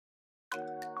You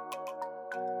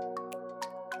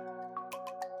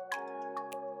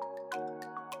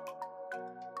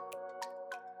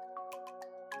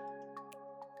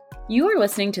are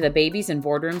listening to the Babies in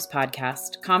Boardrooms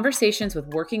podcast, conversations with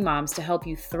working moms to help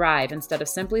you thrive instead of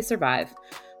simply survive,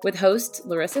 with hosts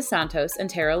Larissa Santos and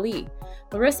Tara Lee.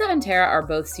 Larissa and Tara are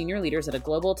both senior leaders at a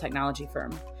global technology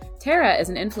firm. Tara is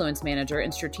an influence manager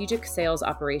in strategic sales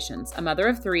operations, a mother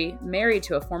of three, married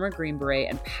to a former Green Beret,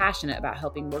 and passionate about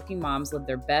helping working moms live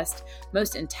their best,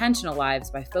 most intentional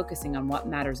lives by focusing on what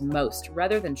matters most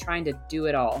rather than trying to do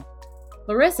it all.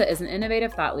 Larissa is an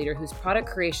innovative thought leader whose product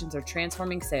creations are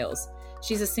transforming sales.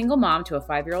 She's a single mom to a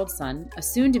 5-year-old son, a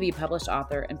soon-to-be published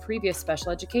author, and previous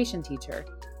special education teacher.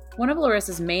 One of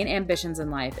Larissa's main ambitions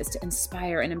in life is to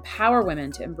inspire and empower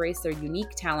women to embrace their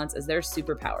unique talents as their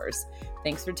superpowers.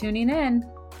 Thanks for tuning in.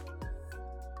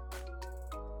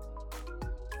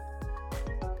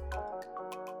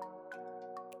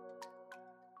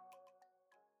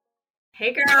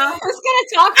 Hey, girl. Who's going to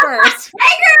talk first?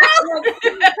 Hey, girl.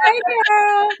 Hey,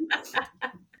 girl.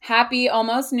 Happy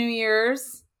almost New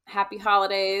Year's. Happy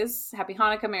holidays. Happy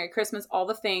Hanukkah. Merry Christmas. All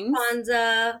the things.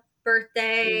 Kwanzaa,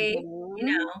 birthday,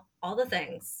 all the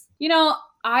things.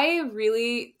 I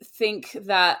really think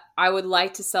that I would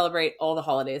like to celebrate all the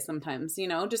holidays sometimes,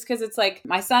 just because it's like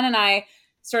my son and I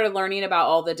started learning about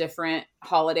all the different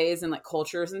holidays and like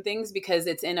cultures and things because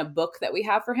it's in a book that we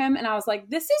have for him. And I was like,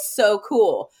 this is so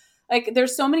cool. Like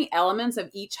there's so many elements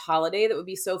of each holiday that would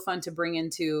be so fun to bring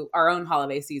into our own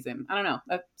holiday season. I don't know.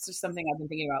 That's just something I've been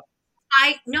thinking about.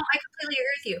 I completely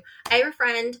agree with you. I have a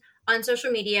friend on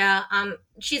social media.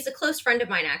 She's a close friend of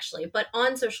mine actually, but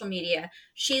on social media,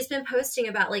 she's been posting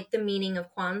about like the meaning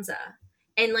of Kwanzaa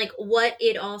and like what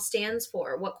it all stands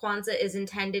for, what Kwanzaa is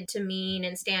intended to mean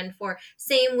and stand for.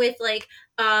 Same with like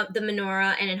the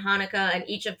menorah and in Hanukkah and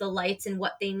each of the lights and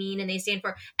what they mean and they stand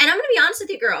for. And I'm going to be honest with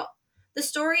you, girl. The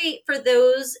story for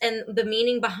those and the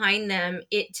meaning behind them,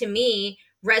 it to me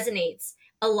resonates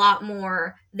a lot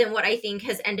more than what I think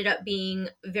has ended up being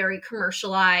very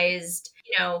commercialized.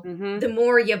 The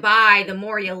more you buy, the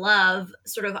more you love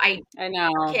sort of. I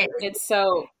know.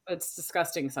 It's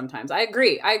disgusting sometimes. I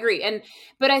agree.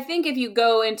 But I think if you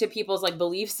go into people's like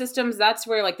belief systems, that's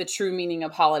where like the true meaning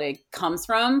of holiday comes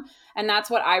from. And that's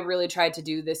what I really tried to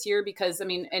do this year because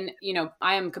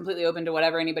I am completely open to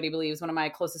whatever anybody believes. One of my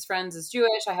closest friends is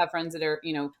Jewish. I have friends that are,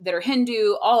 that are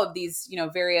Hindu, all of these,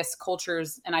 various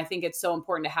cultures. And I think it's so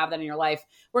important to have that in your life.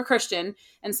 We're Christian.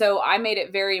 And so I made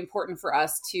it very important for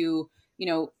us to,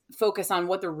 focus on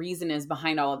what the reason is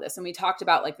behind all of this. And we talked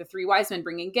about like the 3 wise men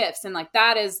bringing gifts and like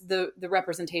that is the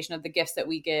representation of the gifts that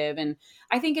we give. And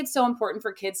I think it's so important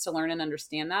for kids to learn and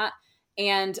understand that.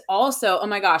 And also, oh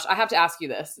my gosh, I have to ask you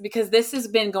this because this has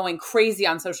been going crazy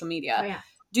on social media. Oh, yeah.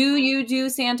 Do you do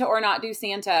Santa or not do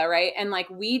Santa? Right. And like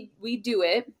we do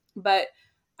it, but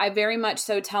I very much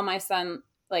so tell my son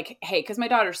like, hey, cause my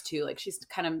daughter's 2, like she's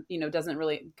kind of, doesn't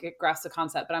really grasp the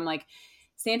concept, but I'm like,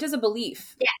 Santa's a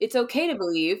belief. Yeah. It's okay to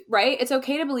believe, right? It's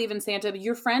okay to believe in Santa, but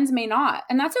your friends may not.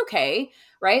 And that's okay,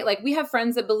 right? Like we have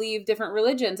friends that believe different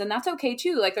religions and that's okay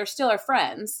too. Like they're still our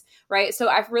friends, right? So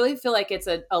I really feel like it's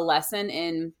a lesson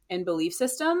in belief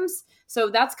systems. So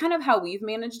that's kind of how we've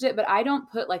managed it, but I don't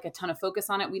put like a ton of focus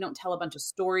on it. We don't tell a bunch of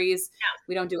stories. No.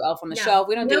 We don't do Elf on the Shelf.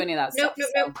 We don't do any of that stuff.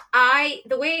 Nope.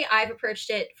 The way I've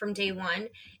approached it from day one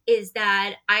is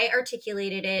that I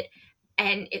articulated it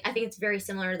and I think it's very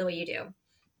similar to the way you do.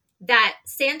 That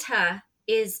Santa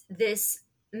is this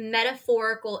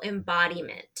metaphorical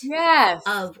embodiment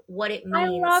of what it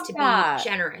means to be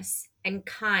generous and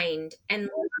kind and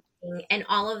loving and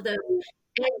all of those.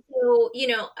 And so,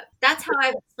 that's how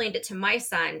I've explained it to my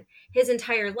son. His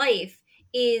entire life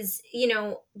is,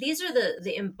 these are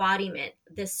the embodiment,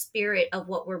 the spirit of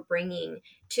what we're bringing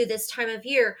to this time of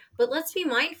year. But let's be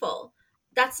mindful.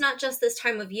 That's not just this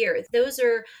time of year. Those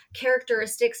are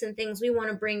characteristics and things we want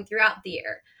to bring throughout the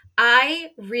year.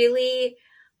 I really,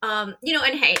 and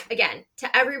hey, again,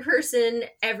 to every person,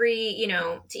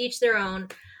 to each their own.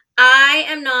 I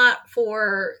am not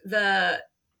for the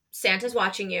Santa's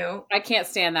watching you. I can't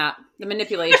stand that. The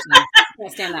manipulation. I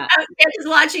can't stand that. Santa's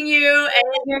watching you. And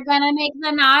you're going to make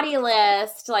the naughty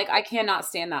list. Like, I cannot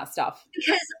stand that stuff.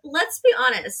 Because let's be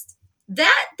honest.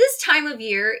 That this time of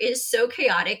year is so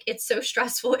chaotic. It's so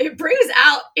stressful. It brings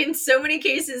out, in so many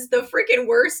cases, the freaking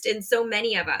worst in so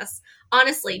many of us.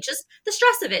 Honestly, just the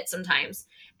stress of it sometimes.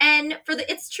 And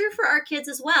it's true for our kids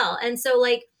as well. And so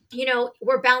like,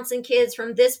 we're bouncing kids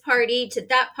from this party to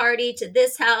that party, to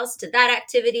this house, to that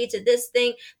activity, to this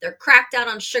thing. They're cracked out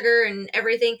on sugar and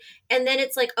everything. And then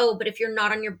it's like, oh, but if you're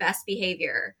not on your best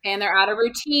behavior. And they're out of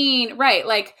routine. Right.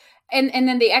 Like, And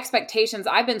then the expectations,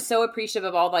 I've been so appreciative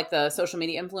of all like the social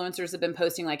media influencers have been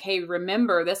posting like, hey,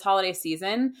 remember this holiday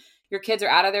season, your kids are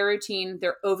out of their routine.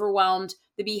 They're overwhelmed.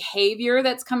 The behavior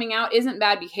that's coming out isn't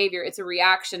bad behavior. It's a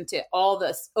reaction to all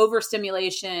this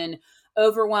overstimulation,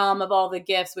 overwhelm of all the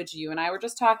gifts, which you and I were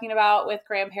just talking about with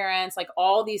grandparents, like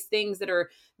all these things that are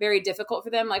very difficult for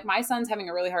them. Like my son's having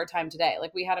a really hard time today.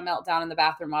 Like we had a meltdown in the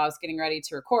bathroom while I was getting ready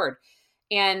to record.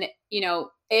 And, you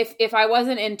know, if I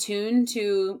wasn't in tune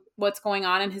to what's going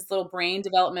on in his little brain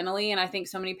developmentally, and I think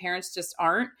so many parents just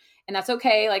aren't, and that's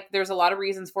okay. Like there's a lot of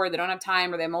reasons for it. They don't have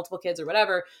time or they have multiple kids or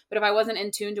whatever. But if I wasn't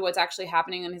in tune to what's actually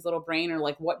happening in his little brain or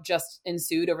like what just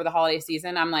ensued over the holiday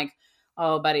season, I'm like,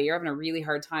 oh, buddy, you're having a really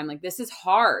hard time. Like this is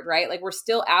hard, right? Like we're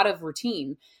still out of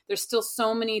routine. There's still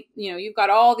so many, you know, you've got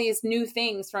all these new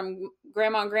things from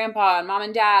grandma and grandpa and mom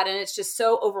and dad. And it's just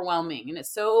so overwhelming and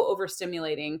it's so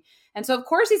overstimulating. And so of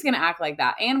course he's going to act like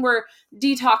that. And we're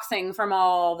detoxing from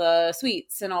all the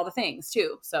sweets and all the things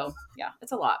too. So yeah,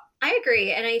 it's a lot. I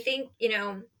agree. And I think, you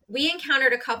know, we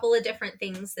encountered a couple of different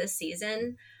things this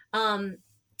season.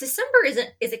 December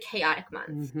is a chaotic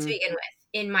month to begin with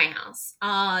in my house.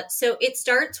 So it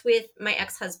starts with my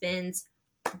ex-husband's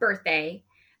birthday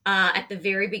at the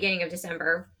very beginning of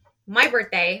December. My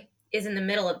birthday is in the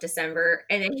middle of December,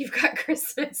 and then you've got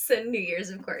Christmas and New Year's,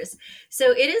 of course.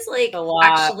 So it is like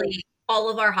actually all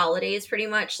of our holidays pretty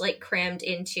much like crammed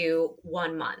into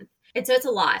 1 month. And so it's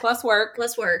a lot. Plus work.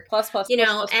 You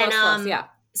know, and yeah.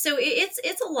 So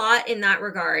it's a lot in that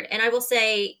regard. And I will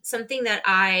say something that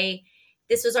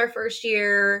this was our first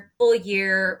year,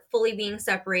 fully being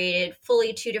separated,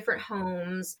 fully 2 different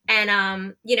homes.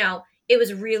 And, you know, it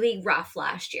was really rough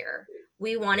last year.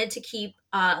 We wanted to keep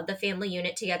the family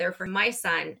unit together for my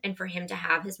son and for him to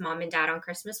have his mom and dad on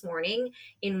Christmas morning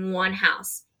in one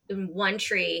house, in one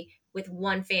tree with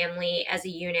one family as a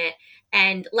unit.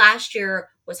 And last year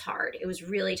was hard. It was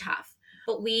really tough.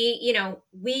 But we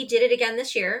did it again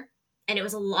this year and it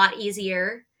was a lot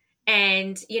easier.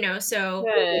 And, you know, so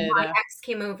my ex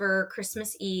came over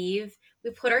Christmas Eve.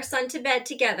 We put our son to bed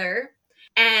together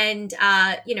and,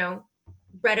 you know,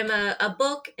 read him a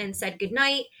book and said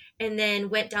goodnight, and then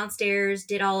went downstairs,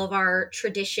 did all of our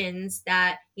traditions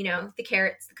that, you know, the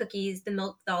carrots, the cookies, the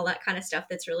milk, all that kind of stuff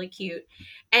that's really cute.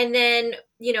 And then,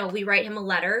 you know, we write him a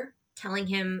letter telling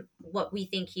him what we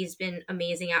think he's been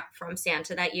amazing at from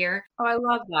Santa that year. Oh, I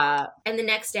love that. And the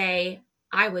next day,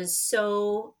 I was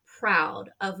so proud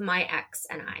of my ex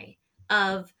and I,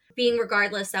 of being,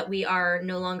 regardless that we are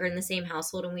no longer in the same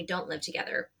household and we don't live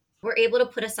together. We're able to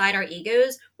put aside our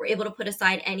egos. We're able to put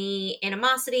aside any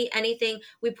animosity, anything.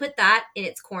 We put that in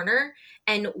its corner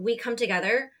and we come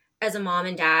together as a mom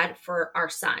and dad for our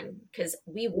son because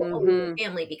we were a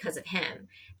family because of him.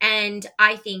 And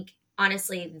I think,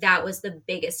 honestly, that was the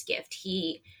biggest gift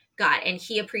he got and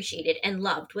he appreciated and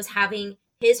loved, was having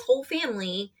his whole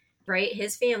family, right?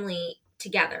 His family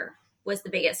together was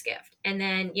the biggest gift. And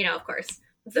then, you know, of course,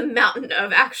 the mountain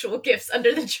of actual gifts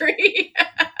under the tree.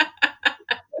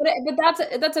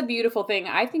 But that's a beautiful thing.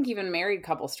 I think even married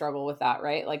couples struggle with that,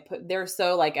 right? Like they're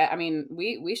so like, I mean,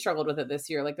 we struggled with it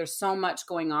this year. Like there's so much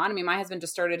going on. I mean, my husband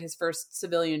just started his first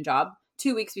civilian job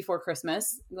 2 weeks before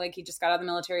Christmas. Like he just got out of the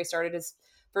military, started his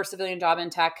first civilian job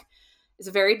in tech. It's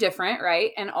very different,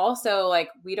 right? And also like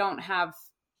we don't have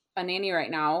a nanny right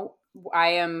now. I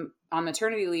am on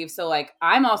maternity leave. So like,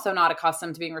 I'm also not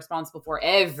accustomed to being responsible for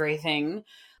everything.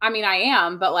 I mean, I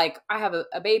am, but like I have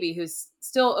a baby who's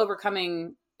still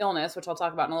overcoming illness, which I'll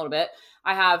talk about in a little bit.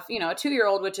 I have, you know, a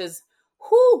 2-year-old, which is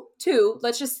 2.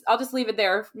 I'll just leave it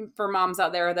there for moms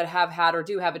out there that have had or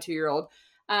do have a 2-year-old.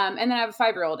 And then I have a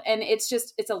 5-year-old, and it's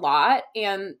a lot.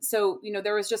 And so, you know,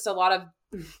 there was just a lot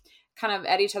of kind of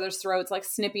at each other's throats, like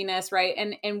snippiness, right?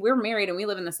 And we're married and we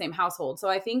live in the same household. So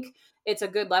I think it's a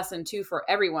good lesson too for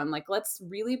everyone. Like, let's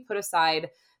really put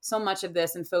aside so much of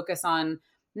this and focus on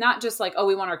not just like, oh,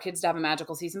 we want our kids to have a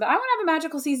magical season, but I want to have a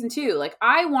magical season too. Like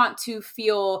I want to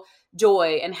feel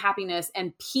joy and happiness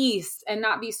and peace and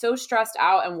not be so stressed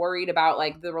out and worried about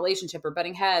like the relationship or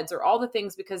butting heads or all the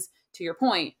things, because to your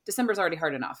point, December's already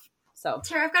hard enough. So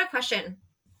Tara, I've got a question.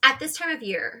 At this time of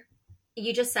year,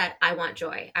 you just said, I want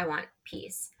joy. I want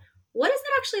peace. What does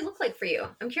that actually look like for you?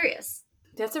 I'm curious.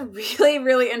 That's a really,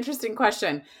 really interesting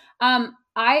question.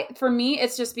 For me,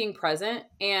 it's just being present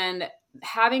and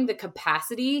having the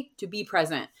capacity to be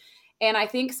present. And I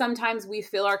think sometimes we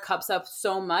fill our cups up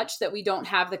so much that we don't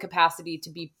have the capacity to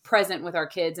be present with our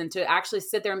kids and to actually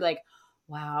sit there and be like,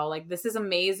 wow, like this is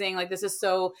amazing. Like this is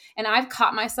so, and I've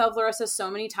caught myself, Larissa,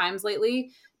 so many times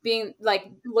lately being like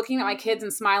looking at my kids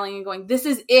and smiling and going, this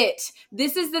is it.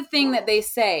 This is the thing that they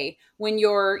say when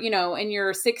you're, you know, in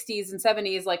your 60s and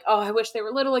 70s, like, oh, I wish they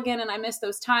were little again and I miss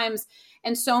those times.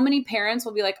 And so many parents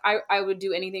will be like, I would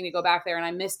do anything to go back there. And I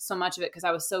missed so much of it because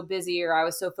I was so busy or I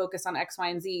was so focused on X, Y,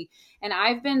 and Z. And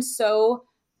I've been so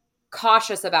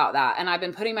cautious about that. And I've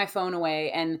been putting my phone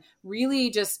away and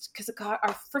really just because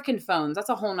our freaking phones, that's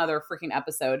a whole nother freaking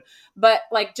episode. But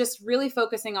like just really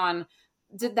focusing on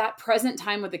did that present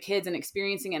time with the kids and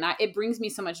experiencing it. And it brings me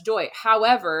so much joy.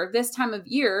 However, this time of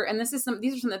year, and these are some of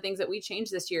the things that we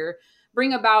changed this year,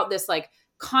 bring about this like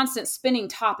constant spinning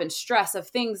top and stress of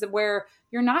things where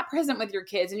you're not present with your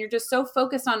kids and you're just so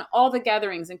focused on all the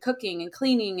gatherings and cooking and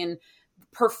cleaning and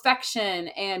perfection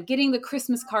and getting the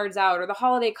Christmas cards out or the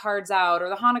holiday cards out or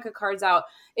the Hanukkah cards out.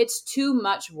 It's too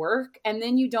much work. And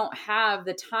then you don't have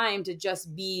the time to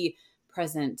just be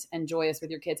present and joyous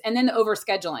with your kids. And then the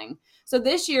overscheduling. So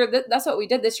this year, that's what we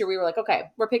did this year. We were like,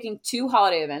 okay, we're picking 2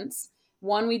 holiday events.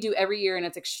 One we do every year and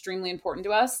it's extremely important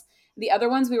to us. The other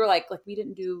ones we were like we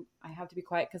didn't do, I have to be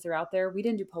quiet because they're out there. We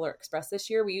didn't do Polar Express this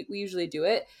year. We usually do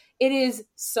it. It is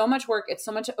so much work. It's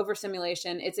so much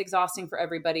overstimulation. It's exhausting for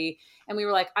everybody. And we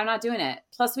were like, I'm not doing it.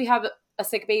 Plus we have a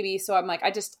sick baby. So I'm like,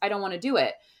 I don't want to do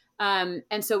it. And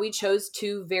so we chose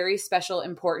 2 very special,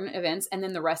 important events. And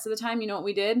then the rest of the time, you know what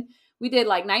we did? We did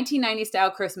like 1990 style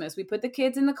Christmas. We put the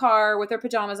kids in the car with their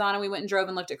pajamas on and we went and drove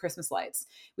and looked at Christmas lights.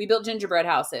 We built gingerbread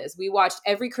houses. We watched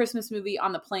every Christmas movie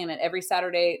on the planet every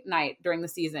Saturday night during the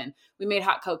season. We made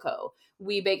hot cocoa.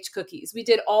 We baked cookies. We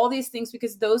did all these things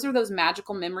because those are those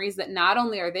magical memories that not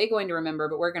only are they going to remember,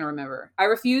 but we're going to remember. I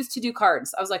refused to do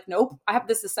cards. I was like, nope,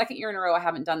 this is the second year in a row I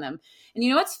haven't done them. And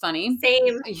you know what's funny?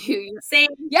 Same. Same.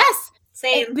 Yes.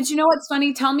 Same. But you know what's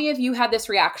funny? Tell me if you had this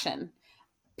reaction.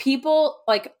 People,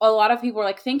 like a lot of people were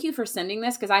like, thank you for sending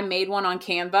this because I made one on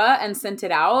Canva and sent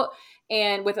it out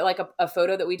and with like a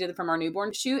photo that we did from our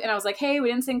newborn shoot. And I was like, hey, we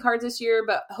didn't send cards this year,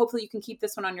 but hopefully you can keep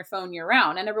this one on your phone year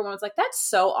round. And everyone was like, that's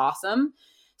so awesome.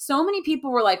 So many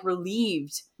people were like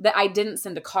relieved that I didn't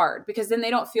send a card because then they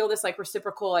don't feel this like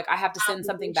reciprocal, like I have to send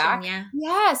something back. Yeah.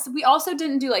 Yes. We also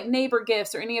didn't do like neighbor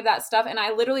gifts or any of that stuff. And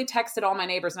I literally texted all my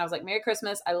neighbors and I was like, Merry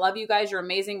Christmas. I love you guys. You're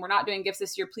amazing. We're not doing gifts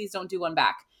this year. Please don't do one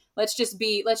back. Let's just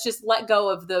let go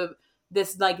of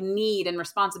this like need and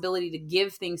responsibility to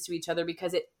give things to each other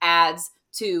because it adds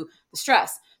to the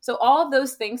stress. So all of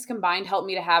those things combined helped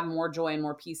me to have more joy and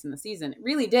more peace in the season. It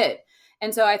really did.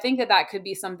 And so I think that could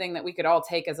be something that we could all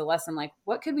take as a lesson. Like,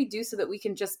 what could we do so that we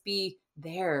can just be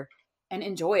there and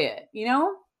enjoy it, you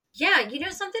know? Yeah. You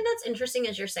know, something that's interesting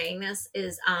as you're saying this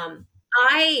is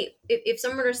if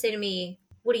someone were to say to me,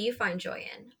 what do you find joy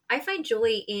in? I find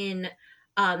joy in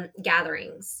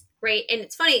gatherings, right? And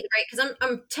it's funny, right? Because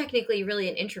I'm technically really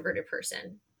an introverted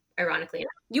person, ironically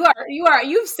enough. You are.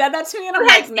 You've said that to me, and I'm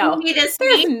like, no,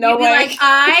 there's no way. Like,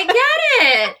 I get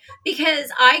it,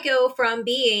 because I go from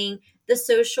being the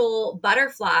social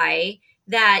butterfly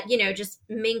that just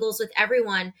mingles with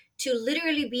everyone to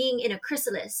literally being in a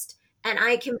chrysalis, and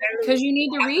I can barely because you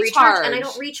need to recharge, and I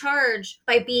don't recharge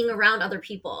by being around other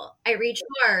people. I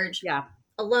recharge,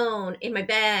 alone in my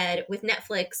bed with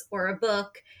Netflix or a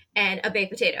book and a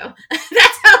baked potato.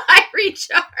 That's how I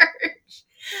recharge.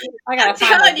 I gotta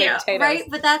find those baked potatoes. Right?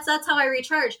 But that's how I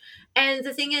recharge. And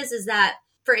the thing is that,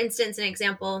 for instance, an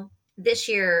example, this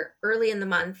year, early in the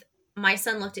month, my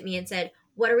son looked at me and said,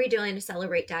 what are we doing to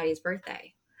celebrate Daddy's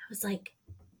birthday? I was like,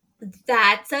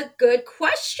 that's a good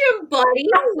question, buddy.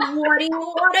 What do you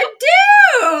want to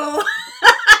do?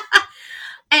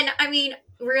 And I mean,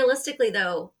 realistically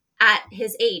though, at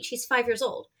his age, he's 5 years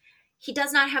old. He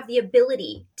does not have the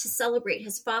ability to celebrate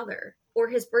his father or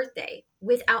his birthday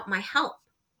without my help.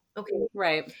 Okay.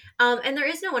 Right. And there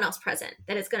is no one else present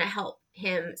that is going to help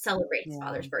him celebrate his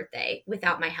father's birthday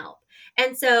without my help.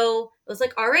 And so I was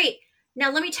like, all right, now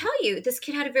let me tell you, this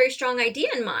kid had a very strong idea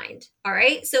in mind. All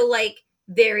right. So like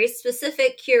very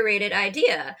specific curated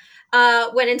idea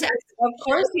went into execution. Of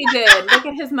course he did. Look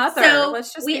at his mother. So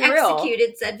let's just we be real.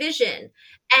 Executed said vision.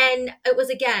 And it was,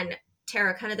 again,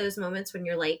 Tara, kind of those moments when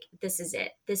you're like, this is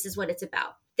it. This is what it's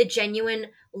about. The genuine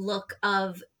look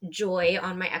of joy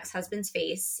on my ex-husband's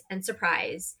face and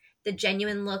surprise. The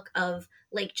genuine look of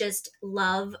like just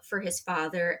love for his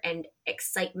father and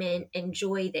excitement and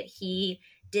joy that he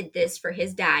did this for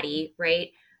his daddy, right?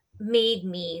 Made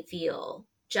me feel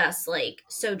just like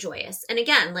so joyous. And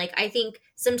again, like I think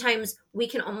sometimes we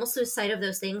can almost lose sight of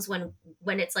those things when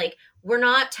it's like, we're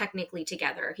not technically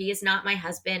together. He is not my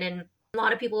husband. And a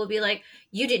lot of people will be like,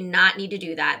 you did not need to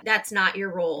do that. That's not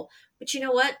your role. But you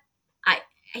know what?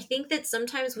 I think that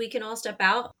sometimes we can all step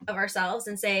out of ourselves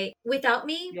and say, without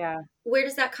me, where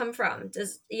does that come from?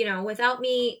 Without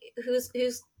me,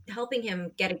 who's helping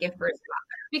him get a gift for his father?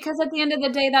 Because at the end of the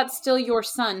day, that's still your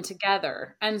son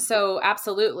together. And so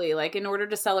absolutely, like in order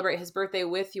to celebrate his birthday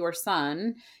with your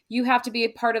son, you have to be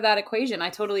a part of that equation. I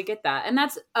totally get that. And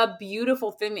that's a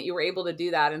beautiful thing that you were able to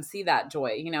do that and see that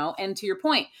joy, and to your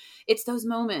point, it's those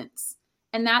moments.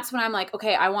 And that's when I'm like,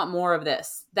 okay, I want more of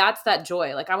this. That's that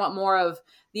joy. Like I want more of,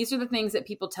 these are the things that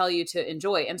people tell you to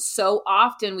enjoy. And so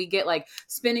often we get like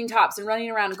spinning tops and running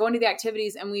around and going to the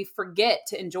activities and we forget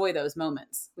to enjoy those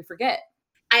moments. We forget.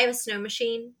 I have a snow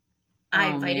machine. I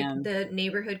invited the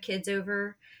neighborhood kids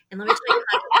over. And let me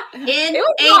tell you, in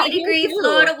 80-degree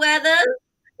Florida weather,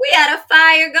 we had a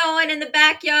fire going in the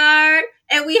backyard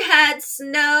and we had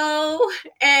snow.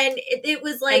 And it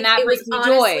was like, it was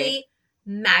honestly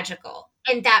magical.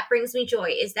 And that brings me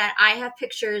joy, is that I have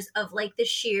pictures of like the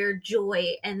sheer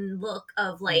joy and look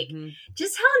of like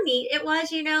just how neat it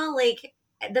was, like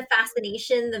the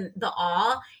fascination, the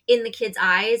awe in the kids'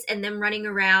 eyes and them running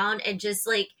around and just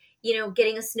like,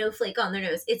 getting a snowflake on their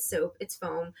nose. It's soap, it's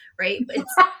foam, right? But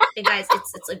and guys,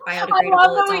 it's like biodegradable.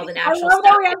 It's all the natural stuff.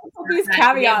 That we have to put these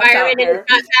caveats the environment is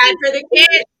not bad for the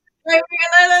kids. Like,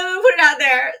 let me put it out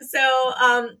there. So,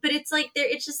 but it's like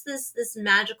it's just this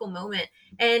magical moment.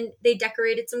 And they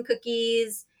decorated some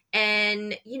cookies,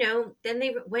 and then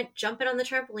they went jumping on the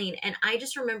trampoline. And I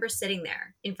just remember sitting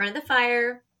there in front of the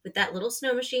fire with that little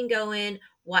snow machine going,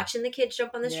 watching the kids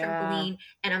jump on this trampoline,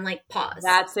 and I'm like, pause.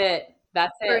 That's it.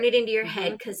 Burn it into your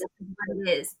head, because this is what it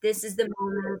is. This is the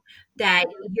moment that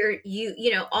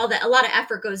a lot of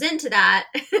effort goes into that,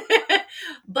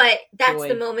 but that's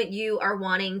the moment you are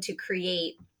wanting to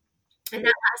create. And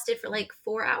that lasted for like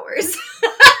 4 hours.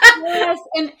 Yes.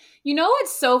 And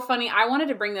what's so funny? I wanted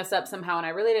to bring this up somehow and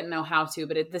I really didn't know how to,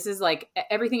 but this is like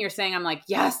everything you're saying. I'm like,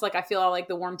 yes, like I feel all like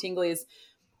the warm tinglies.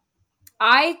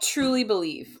 I truly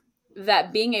believe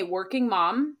that being a working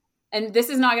mom, and this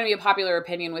is not going to be a popular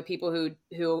opinion with people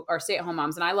who are stay-at-home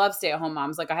moms. And I love stay-at-home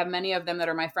moms. Like I have many of them that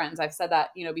are my friends. I've said that,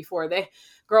 before.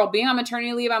 Being on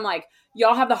maternity leave, I'm like,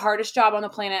 y'all have the hardest job on the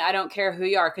planet. I don't care who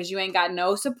you are, because you ain't got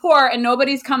no support and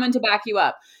nobody's coming to back you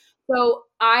up. So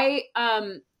I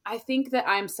think that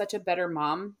I'm such a better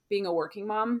mom being a working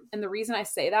mom. And the reason I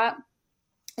say that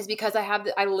is because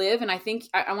I live, and I think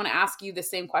I want to ask you the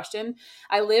same question.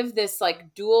 I live this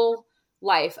like dual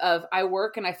life of I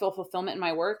work and I feel fulfillment in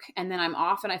my work, and then I'm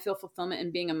off and I feel fulfillment in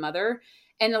being a mother.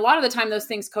 And a lot of the time those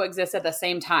things coexist at the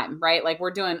same time, right? Like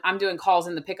I'm doing calls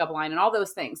in the pickup line and all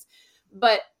those things.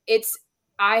 But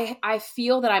I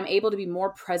feel that I'm able to be more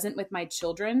present with my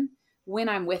children when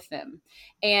I'm with them.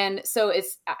 And so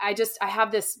I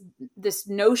have this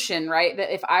notion, right,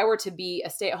 that if I were to be a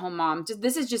stay-at-home mom,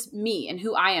 this is just me and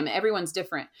who I am. Everyone's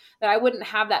different, that I wouldn't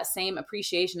have that same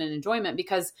appreciation and enjoyment,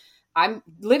 because I'm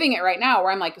living it right now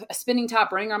where I'm like a spinning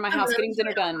top, running around my house, getting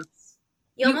dinner done.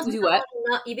 You almost do what?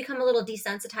 You become a little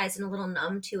desensitized and a little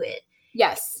numb to it.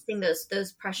 Yes. Seeing those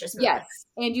precious moments. Yes.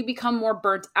 And you become more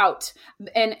burnt out.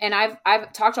 And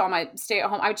I've talked to all my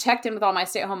stay-at-home, I checked in with all my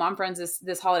stay-at-home mom friends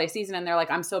this holiday season, and they're like,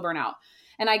 I'm so burnt out.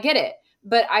 And I get it.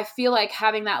 But I feel like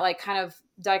having that like kind of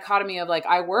dichotomy of like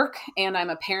I work and I'm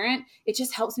a parent, it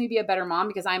just helps me be a better mom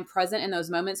because I'm present in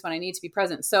those moments when I need to be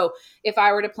present. So if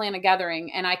I were to plan a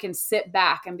gathering and I can sit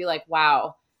back and be like,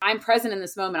 wow, I'm present in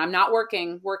this moment. I'm not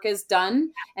working. Work is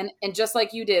done. And just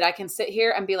like you did, I can sit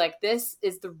here and be like, this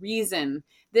is the reason.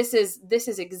 This is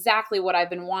exactly what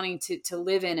I've been wanting to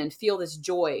live in and feel this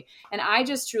joy. And I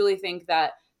just truly think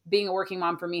that being a working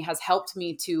mom for me has helped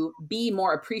me to be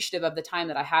more appreciative of the time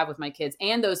that I have with my kids,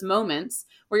 and those moments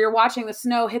where you're watching the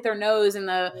snow hit their nose in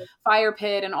the fire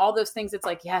pit and all those things. It's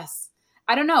like, yes,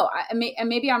 I don't know.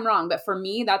 Maybe I'm wrong, but for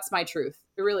me, that's my truth.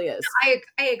 It really is.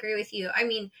 I agree with you. I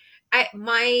mean,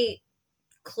 my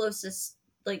closest,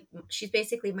 like, she's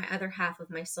basically my other half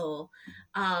of my soul.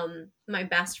 My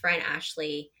best friend,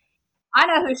 Ashley. I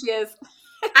know who she is.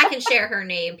 I can share her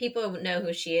name. People know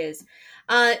who she is.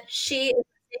 She's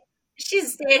a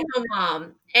stay-at-home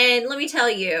mom. And let me tell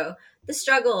you, the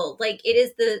struggle, like, it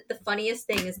is the funniest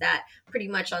thing is that pretty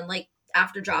much on, like,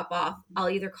 after drop off,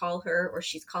 I'll either call her or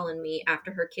she's calling me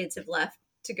after her kids have left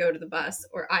to go to the bus,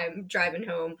 or I'm driving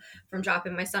home from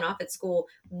dropping my son off at school.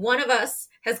 One of us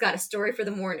has got a story for the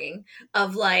morning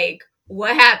of like,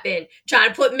 what happened? Trying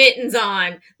to put mittens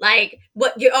on, like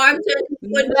what your arms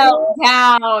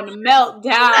meltdown.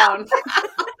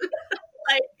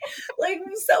 like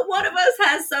so one of us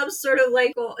has some sort of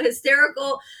like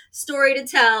hysterical story to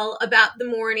tell about the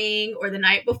morning or the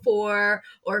night before,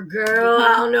 or girl,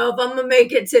 I don't know if I'm gonna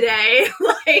make it today.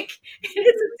 Like, it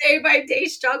is a day by day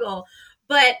struggle.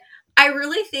 But I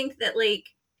really think that like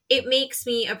it makes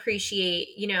me appreciate,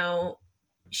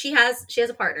 she has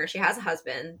a partner, she has a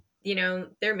husband,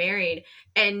 they're married,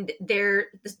 and there's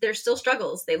still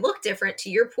struggles. They look different. To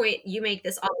your point, you make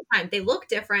this all the time. They look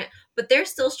different, but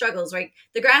there's still struggles, right?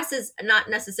 The grass is not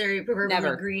necessarily proverbially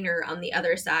Never. greener on the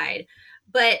other side.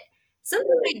 But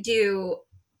something I do,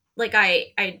 like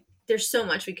I there's so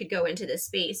much we could go into this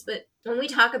space, but when we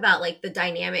talk about like the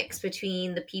dynamics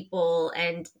between the people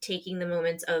and taking the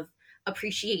moments of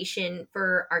appreciation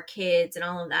for our kids and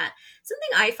all of that, something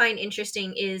I find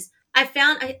interesting is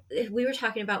we were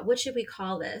talking about what should we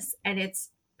call this, and it's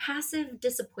passive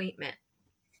disappointment.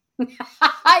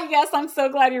 Yes, I'm so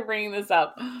glad you're bringing this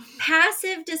up.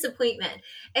 Passive disappointment.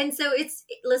 And so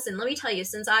listen, let me tell you,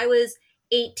 since I was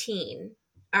 18,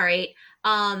 all right,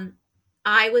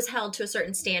 I was held to a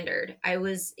certain standard. I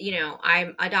was,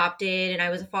 I'm adopted and I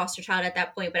was a foster child at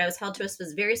that point, but I was held to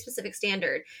a very specific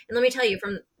standard. And let me tell you,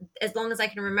 from as long as I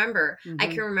can remember, I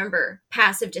can remember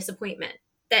passive disappointment.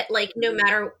 That like, no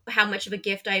matter how much of a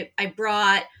gift I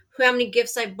brought, how many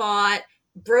gifts I bought,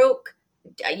 broke,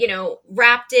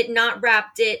 wrapped it, not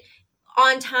wrapped it,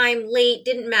 on time, late,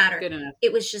 didn't matter. Good enough.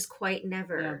 It was just quite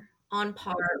never on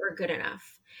par or good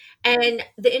enough. And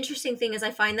the interesting thing is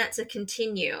I find that to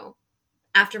continue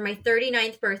after my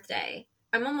 39th birthday.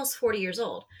 I'm almost 40 years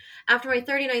old. After my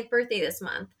 39th birthday this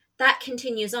month, that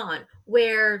continues on,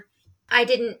 where I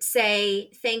didn't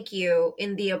say thank you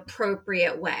in the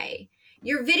appropriate way.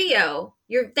 Your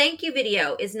thank you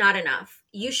video is not enough.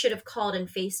 You should have called and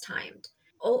FaceTimed.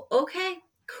 Oh, okay,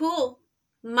 cool.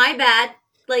 My bad.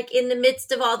 Like, in the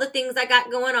midst of all the things I got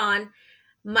going on,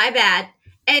 my bad.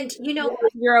 And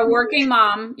you're a working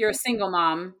mom, you're a single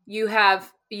mom, you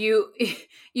have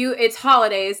it's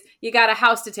holidays, you got a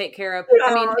house to take care of.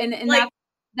 I mean, and like,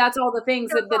 that's all the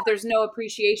things that there's no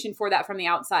appreciation for that from the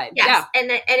outside. Yes. Yeah.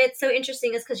 And it's so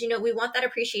interesting is because, we want that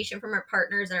appreciation from our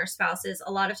partners and our spouses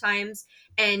a lot of times.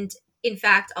 And in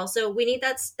fact, also we need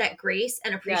that grace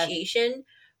and appreciation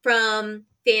from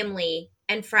family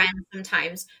and friends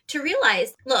sometimes to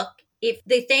realize, look, if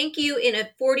they thank you in a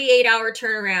 48-hour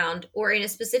turnaround or in a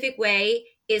specific way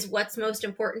is what's most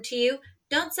important to you,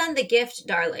 don't send the gift,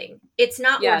 darling. It's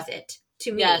not worth it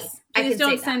to me. Yes. Please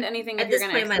don't send anything if you're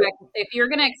going to expect. If you're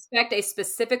going to expect a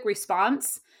specific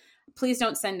response, please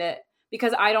don't send it,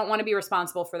 because I don't want to be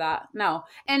responsible for that. No.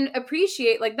 And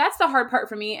appreciate, like, that's the hard part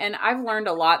for me. And I've learned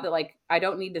a lot that, like, I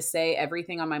don't need to say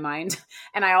everything on my mind.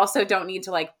 And I also don't need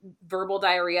to, like, verbal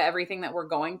diarrhea everything that we're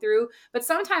going through. But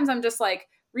sometimes I'm just like,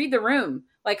 read the room.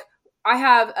 Like, I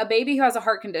have a baby who has a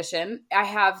heart condition. I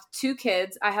have 2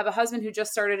 kids. I have a husband who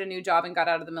just started a new job and got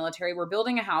out of the military. We're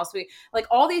building a house. We like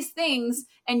all these things.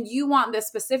 And you want this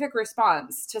specific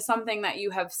response to something that you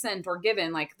have sent or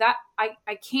given like that.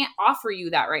 I can't offer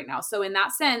you that right now. So in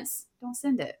that sense, don't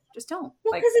send it. Just don't.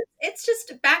 Well, because it's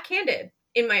just backhanded,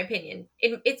 in my opinion.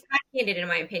 It's backhanded, in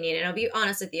my opinion. And I'll be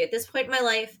honest with you. At this point in my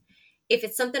life, if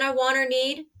it's something I want or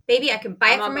need, baby, I can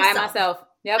buy it for myself.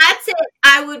 Yep. That's it.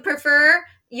 I would prefer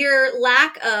your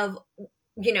lack of,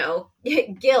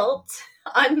 guilt,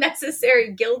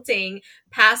 unnecessary guilting,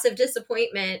 passive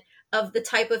disappointment of the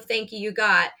type of thank you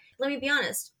got. Let me be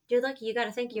honest. You're lucky you got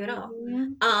a thank you at all.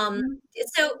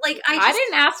 So like I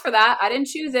didn't ask for that. I didn't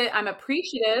choose it. I'm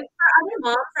appreciative. For other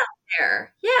moms out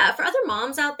there. Yeah. For other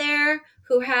moms out there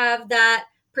who have that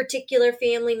particular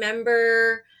family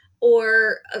member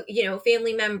or,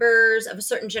 family members of a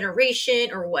certain generation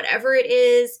or whatever it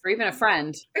is. Or even a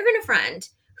friend.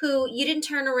 Who you didn't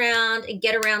turn around and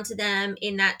get around to them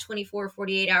in that 24,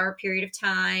 48-hour period of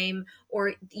time,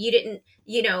 or you didn't,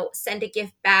 send a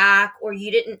gift back, or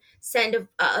you didn't send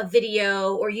a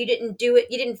video, or you didn't do it.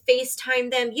 You didn't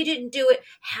FaceTime them. You didn't do it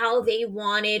how they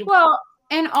wanted. Well,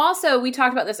 and also we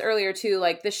talked about this earlier too,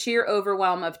 like the sheer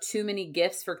overwhelm of too many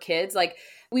gifts for kids. Like,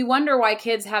 we wonder why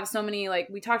kids have so many, like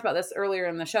we talked about this earlier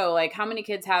in the show, like how many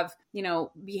kids have,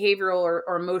 behavioral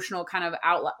or emotional kind of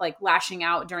like lashing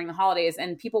out during the holidays,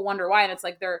 and people wonder why. And it's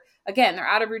like, they're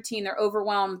out of routine. They're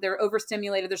overwhelmed. They're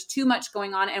overstimulated. There's too much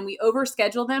going on, and we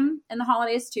overschedule them in the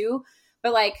holidays too.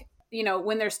 But like,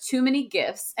 when there's too many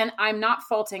gifts, and I'm not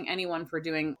faulting anyone for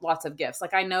doing lots of gifts.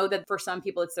 Like, I know that for some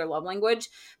people it's their love language,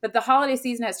 but the holiday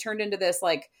season has turned into this,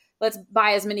 like, let's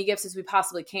buy as many gifts as we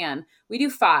possibly can. We do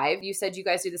 5. You said you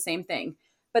guys do the same thing.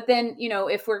 But then,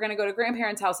 if we're going to go to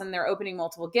grandparents' house and they're opening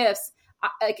multiple gifts,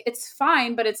 like, it's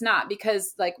fine, but it's not,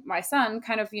 because like my son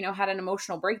kind of, had an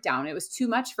emotional breakdown. It was too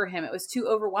much for him. It was too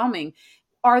overwhelming.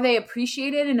 Are they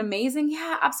appreciated and amazing?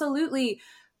 Yeah, absolutely.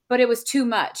 But it was too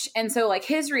much. And so like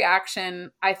his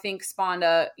reaction, I think, spawned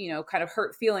a, kind of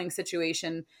hurt feeling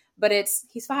situation, but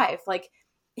he's 5. Like,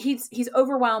 he's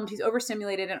overwhelmed, he's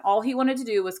overstimulated, and all he wanted to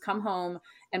do was come home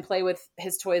and play with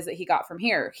his toys that he got from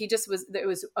here. He just was, it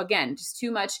was, again, just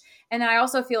too much. And then I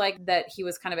also feel like that he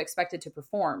was kind of expected to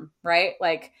perform, right?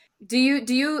 Like, do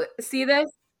you see this?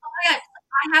 Oh my God.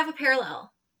 I have a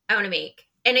parallel I want to make.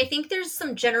 And I think there's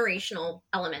some generational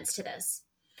elements to this,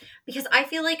 because I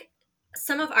feel like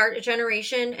some of our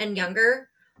generation and younger,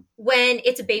 when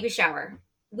it's a baby shower,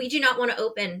 we do not want to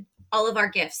open all of our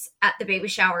gifts at the baby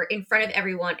shower in front of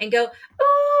everyone and go,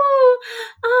 oh,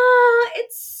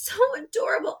 it's so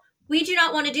adorable. We do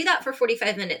not want to do that for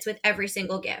 45 minutes with every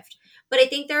single gift. But I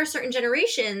think there are certain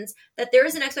generations that there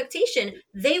is an expectation.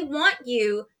 They want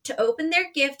you to open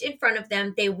their gift in front of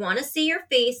them. They want to see your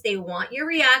face. They want your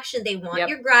reaction. They want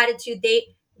your gratitude.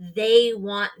 They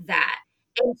want that.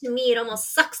 And to me, it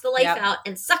almost sucks the life out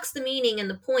and sucks the meaning and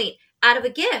the point out of a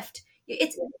gift.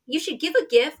 You should give a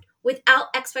gift without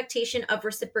expectation of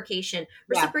reciprocation.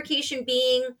 Reciprocation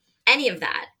being any of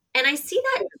that. And I see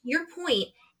that, your point,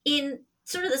 in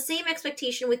sort of the same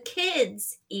expectation with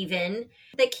kids, even,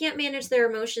 that can't manage their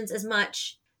emotions as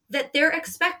much, that they're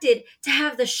expected to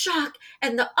have the shock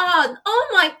and the oh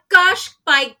my gosh,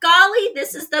 by golly,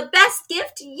 this is the best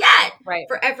gift yet,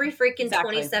 for every freaking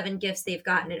 27 gifts they've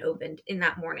gotten and opened in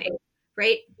that morning,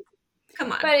 right?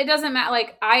 Come on. But it doesn't matter.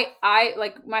 Like I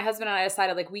like, my husband and I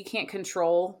decided, like, we can't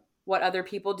control what other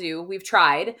people do. We've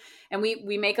tried, and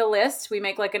we make a list. We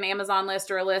make like an Amazon list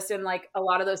or a list. And like a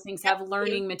lot of those things have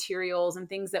learning materials and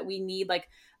things that we need, like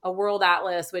a world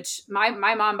atlas, which my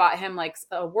mom bought him like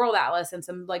a world atlas and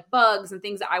some like bugs and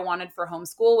things that I wanted for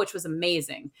homeschool, which was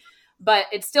amazing. But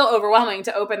it's still overwhelming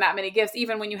to open that many gifts,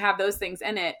 even when you have those things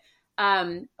in it.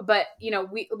 But you know,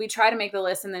 we try to make the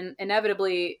list, and then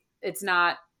inevitably it's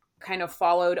not kind of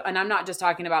followed. And I'm not just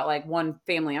talking about like one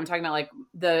family. I'm talking about like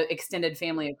the extended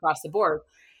family across the board.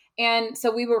 And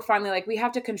so we were finally like, we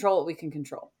have to control what we can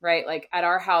control, right? Like at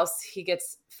our house, he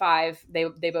gets 5.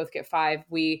 They both get 5.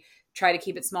 We try to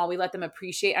keep it small. We let them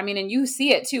appreciate. I mean, and you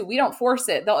see it too. We don't force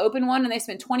it. They'll open one and they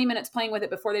spend 20 minutes playing with it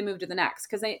before they move to the next,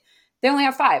 because they only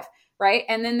have 5. Right.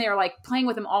 And then they're like playing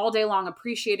with them all day long,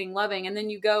 appreciating, loving. And then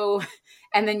you go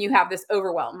and then you have this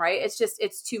overwhelm, right?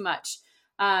 It's too much.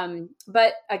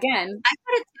 But again, I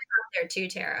put a tip out there too,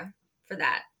 Tara, for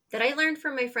that I learned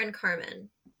from my friend Carmen.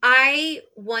 I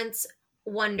once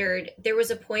wondered, there was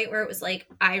a point where it was like,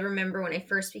 I remember when I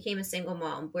first became a single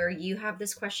mom, where you have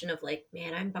this question of like,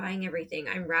 man, I'm buying everything.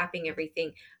 I'm wrapping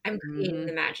everything. I'm creating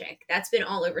the magic. That's been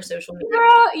all over social media.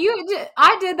 Girl,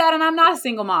 I did that, and I'm not a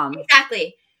single mom.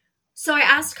 Exactly. So I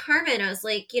asked Carmen, I was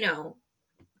like, you know,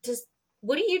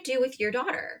 what do you do with your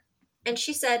daughter? And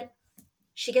she said,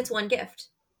 she gets one gift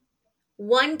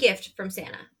from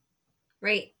Santa,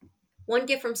 right? One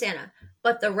gift from Santa.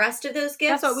 But the rest of those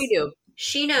gifts, that's what we do.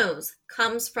 She knows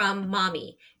comes from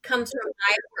mommy, comes from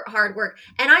my hard work.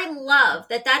 And I love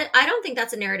that I don't think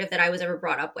that's a narrative that I was ever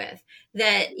brought up with,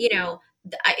 that, you know,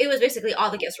 it was basically all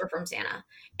the gifts were from Santa.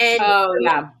 And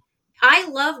I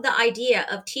love the idea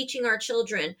of teaching our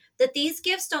children that these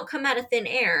gifts don't come out of thin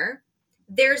air.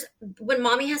 When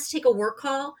mommy has to take a work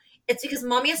call, it's because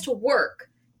mommy has to work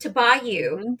to buy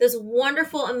you those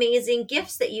wonderful, amazing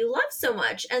gifts that you love so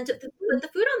much, and to put the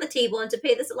food on the table and to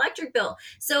pay this electric bill.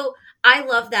 So I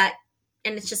love that.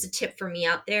 And it's just a tip for me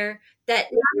out there, that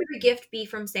not every gift be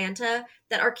from Santa,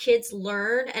 that our kids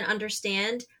learn and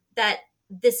understand that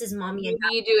this is mommy and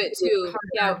you do it too.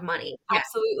 Hard money.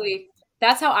 Absolutely.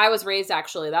 That's how I was raised,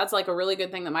 actually. That's like a really good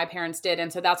thing that my parents did.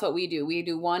 And so that's what we do. We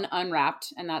do one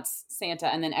unwrapped, and that's Santa.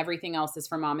 And then everything else is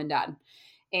from mom and dad.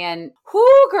 And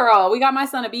girl, we got my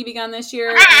son a BB gun this year,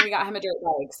 and we got him a dirt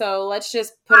bike. So let's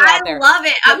just put it out there. I love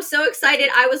it. I'm so excited.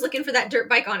 I was looking for that dirt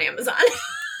bike on Amazon.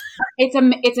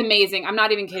 It's amazing. I'm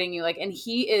not even kidding you. Like, and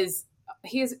he is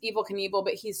Evel Knievel,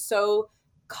 but he's so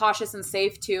cautious and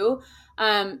safe too.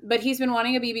 But he's been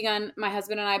wanting a BB gun. My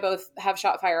husband and I both have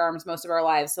shot firearms most of our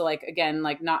lives. So like, again,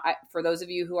 like for those of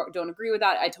you who don't agree with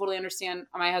that, I totally understand.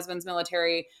 My husband's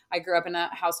military. I grew up in a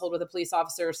household with a police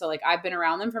officer. So like, I've been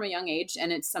around them from a young age,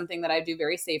 and it's something that I do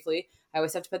very safely. I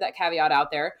always have to put that caveat out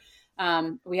there.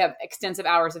 We have extensive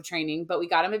hours of training, but we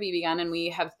got him a BB gun, and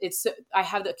I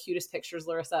have the cutest pictures,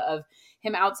 Larissa, of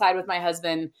him outside with my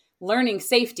husband learning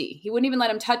safety. He wouldn't even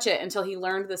let him touch it until he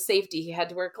learned the safety. He had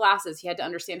to wear glasses. He had to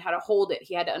understand how to hold it.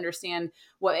 He had to understand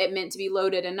what it meant to be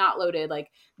loaded and not loaded. Like,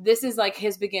 this is like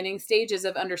his beginning stages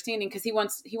of understanding, because he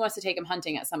wants to take him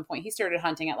hunting at some point. He started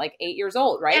hunting at like 8 years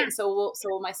old, right? Yeah. And so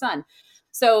will my son.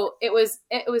 So it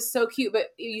was so cute, but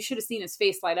you should have seen his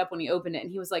face light up when he opened it,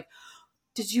 and he was like,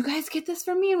 "Did you guys get this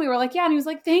from me?" And we were like, "Yeah." And he was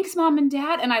like, "Thanks, mom and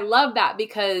dad." And I love that,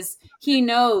 because he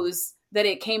knows that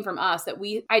it came from us, that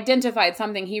we identified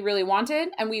something he really wanted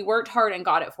and we worked hard and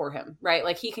got it for him, right?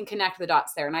 Like he can connect the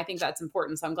dots there. And I think that's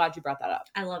important. So I'm glad you brought that up.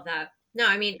 I love that. No,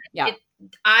 I mean, yeah.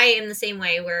 I am the same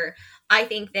way, where I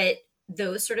think that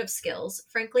those sort of skills,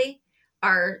 frankly,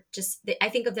 are just, I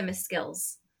think of them as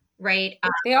skills, right?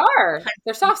 They are.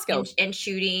 They're soft skills. And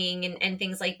shooting and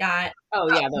things like that. Oh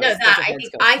yeah.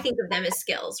 I think of them as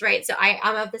skills, right? So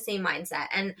I'm of the same mindset.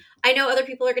 And I know other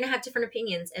people are going to have different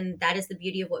opinions, and that is the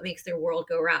beauty of what makes their world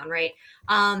go round, right?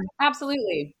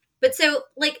 Absolutely. But so,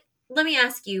 like, let me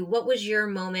ask you, what was your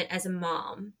moment as a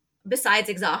mom, besides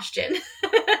exhaustion?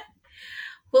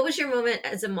 What was your moment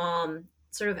as a mom,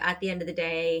 sort of at the end of the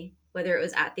day, whether it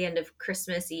was at the end of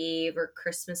Christmas Eve or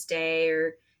Christmas Day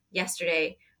or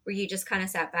yesterday, where you just kind of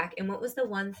sat back, and what was the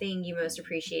one thing you most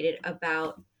appreciated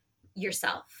about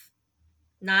yourself?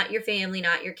 Not your family,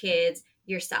 not your kids,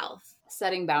 yourself.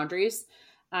 Setting boundaries.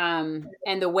 And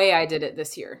the way I did it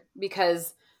this year,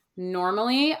 because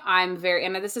normally I'm very,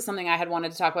 and this is something I had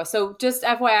wanted to talk about. So just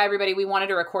FYI, everybody, we wanted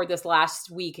to record this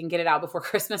last week and get it out before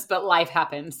Christmas, but life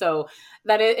happened. So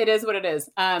that it is what it is.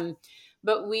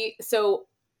 So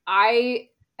I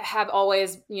have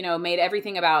always, made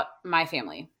everything about my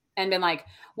family and been like,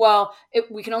 well,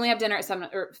 we can only have dinner at 7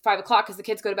 or 5 o'clock because the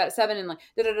kids go to bed at 7 and like,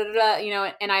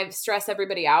 and I stress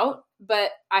everybody out.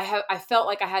 But I felt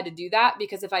like I had to do that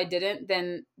because if I didn't,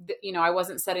 then, I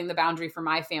wasn't setting the boundary for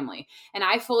my family. And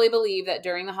I fully believe that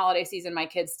during the holiday season, my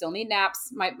kids still need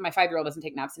naps. My 5-year-old doesn't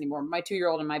take naps anymore. My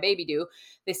 2-year-old and my baby do.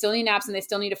 They still need naps and they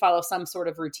still need to follow some sort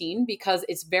of routine because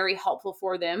it's very helpful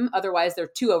for them. Otherwise, they're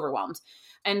too overwhelmed.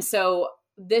 And so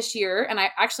this year, and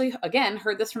I actually, again,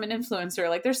 heard this from an influencer,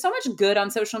 like there's so much good on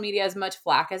social media, as much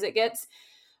flack as it gets.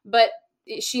 But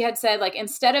she had said, like,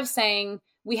 instead of saying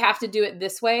we have to do it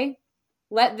this way,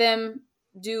 let them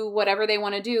do whatever they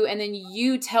want to do. And then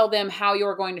you tell them how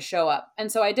you're going to show up.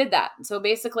 And so I did that. So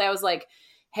basically I was like,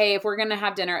 hey, if we're going to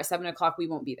have dinner at 7 o'clock, we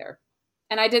won't be there.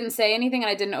 And I didn't say anything and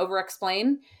I didn't over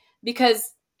explain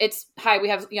because hi, we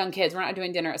have young kids. We're not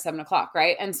doing dinner at 7 o'clock.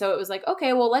 Right. And so it was like,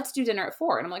 okay, well, let's do dinner at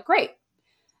 4. And I'm like, great.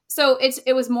 So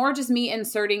it was more just me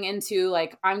inserting into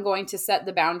like, I'm going to set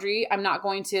the boundary. I'm not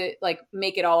going to like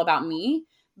make it all about me,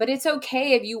 but it's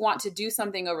okay if you want to do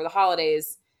something over the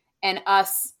holidays and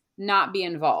us not be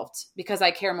involved because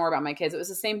I care more about my kids. It was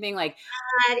the same thing. Like,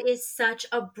 that is such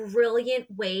a brilliant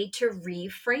way to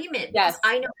reframe it. Yes.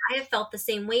 I know I have felt the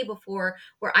same way before,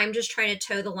 where I'm just trying to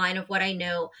toe the line of what I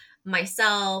know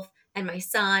myself and my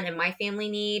son and my family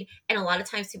need. And a lot of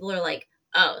times people are like,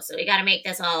 oh, so we got to make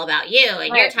this all about you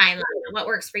and your timeline and what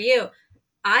works for you.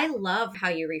 I love how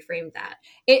you reframed that.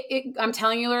 I'm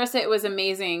telling you, Larissa, it was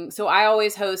amazing. So I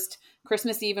always host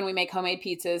Christmas Eve and we make homemade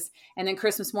pizzas. And then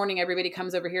Christmas morning, everybody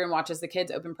comes over here and watches the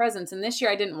kids open presents. And this year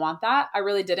I didn't want that. I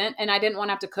really didn't. And I didn't want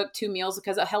to have to cook 2 meals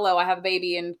because, hello, I have a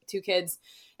baby and 2 kids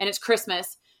and it's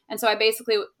Christmas. And so I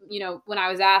basically, when I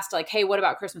was asked like, hey, what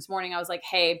about Christmas morning? I was like,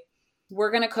 hey, we're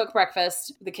going to cook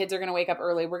breakfast. The kids are going to wake up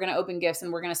early. We're going to open gifts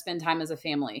and we're going to spend time as a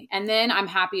family. And then I'm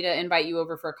happy to invite you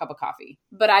over for a cup of coffee.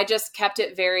 But I just kept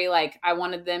it very like, I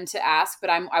wanted them to ask, but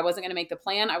I wasn't going to make the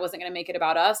plan. I wasn't going to make it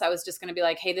about us. I was just going to be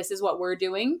like, hey, this is what we're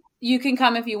doing. You can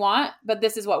come if you want, but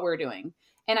this is what we're doing.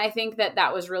 And I think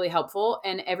that was really helpful.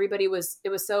 And it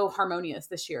was so harmonious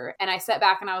this year. And I sat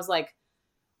back and I was like,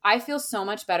 I feel so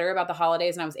much better about the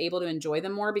holidays and I was able to enjoy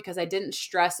them more because I didn't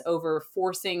stress over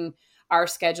forcing our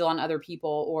schedule on other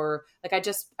people, or like I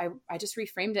just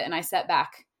reframed it and I sat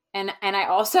back. And I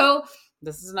also,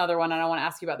 this is another one, and I want to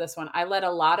ask you about this one. I let a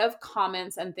lot of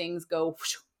comments and things go.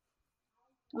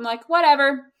 I'm like,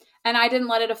 whatever. And I didn't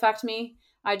let it affect me.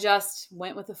 I just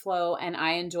went with the flow and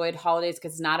I enjoyed holidays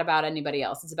because it's not about anybody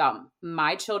else. It's about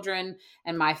my children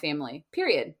and my family,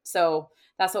 period. So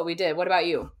that's what we did. What about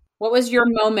you? What was your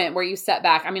moment where you sat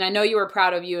back? I mean, I know you were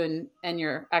proud of you and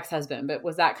your ex-husband, but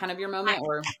was that kind of your moment?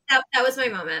 Or that was my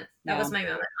moment. That was my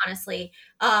moment, honestly.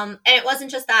 And it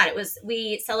wasn't just that.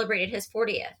 We celebrated his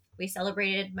 40th. We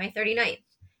celebrated my 39th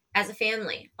as a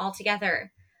family all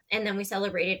together. And then we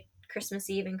celebrated Christmas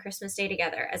Eve and Christmas Day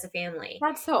together as a family.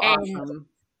 That's so awesome.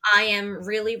 I am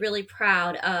really, really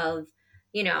proud of,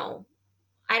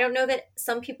 I don't know that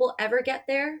some people ever get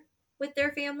there with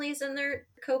their families and their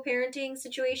co-parenting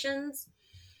situations,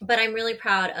 but I'm really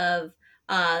proud of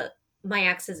my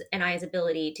ex's and I's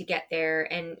ability to get there.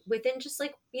 And within just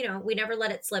like, we never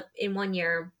let it slip. In 1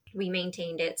 year, we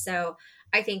maintained it. So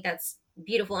I think that's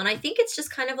beautiful. And I think it's just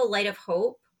kind of a light of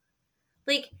hope.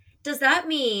 Like, does that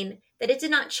mean that it did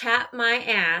not chap my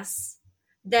ass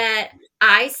that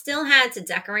I still had to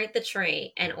decorate the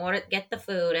tree and get the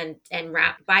food and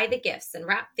buy the gifts and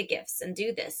wrap the gifts and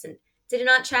do this? And did it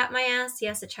not chap my ass?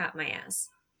 Yes, it chapped my ass.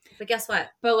 But guess what?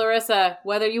 But Larissa,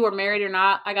 whether you were married or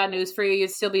not, I got news for you.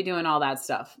 You'd still be doing all that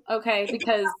stuff. Okay.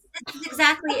 Because this is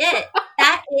exactly it.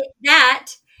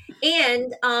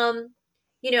 And,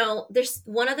 there's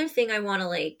one other thing I want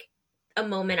to a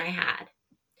moment I had.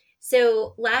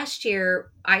 So last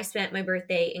year I spent my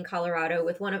birthday in Colorado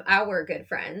with one of our good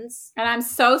friends. And I'm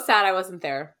so sad I wasn't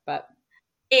there,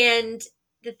 and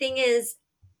the thing is,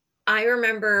 I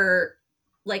remember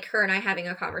her and I having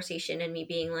a conversation and me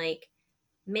being like,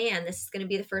 man, this is going to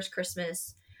be the first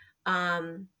Christmas.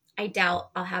 I doubt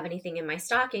I'll have anything in my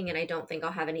stocking, and I don't think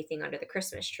I'll have anything under the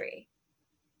Christmas tree.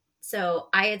 So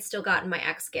I had still gotten my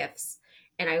ex gifts,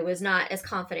 and I was not as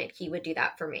confident he would do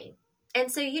that for me. And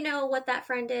so you know what that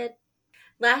friend did?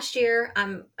 Last year,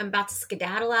 I'm about to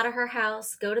skedaddle out of her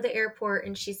house, go to the airport,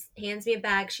 and she hands me a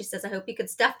bag. She says, I hope you could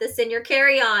stuff this in your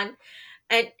carry-on.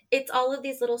 And it's all of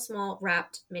these little small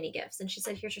wrapped mini gifts. And she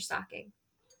said, here's your stocking.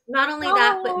 Not only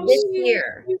that, but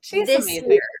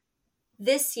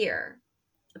this year,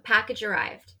 a package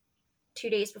arrived 2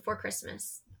 days before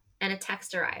Christmas, and a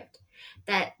text arrived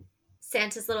that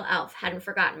Santa's little elf hadn't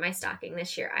forgotten my stocking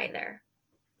this year either.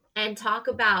 And talk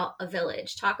about a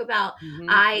village. Talk about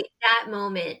that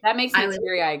moment. That makes me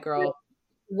teary-eyed, girl.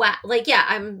 Wow.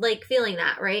 I'm feeling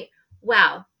that, right?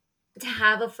 Wow. To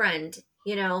have a friend,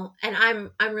 and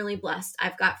I'm really blessed.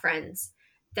 I've got friends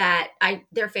that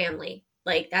they're family.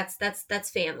 That's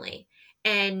family.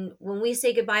 And when we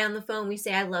say goodbye on the phone, we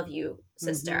say, I love you,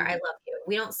 sister. I love you.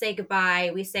 We don't say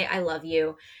goodbye. We say, I love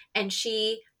you. And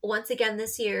she, once again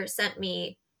this year, sent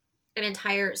me an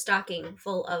entire stocking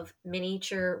full of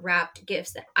miniature wrapped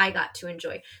gifts that I got to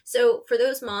enjoy. So for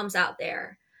those moms out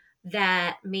there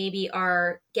that maybe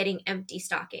are getting empty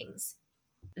stockings,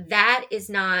 that is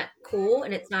not cool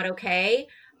and it's not okay.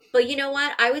 But you know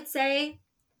what? I would say,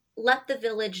 let the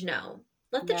village know.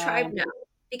 Let the tribe know.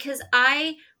 Because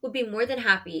I would be more than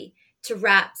happy to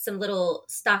wrap some little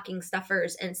stocking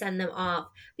stuffers and send them off,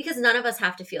 because none of us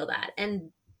have to feel that.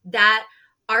 And that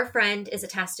our friend is a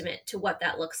testament to what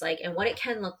that looks like and what it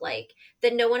can look like.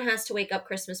 That no one has to wake up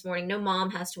Christmas morning. No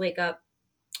mom has to wake up.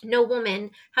 No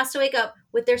woman has to wake up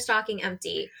with their stocking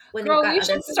empty. Girl, we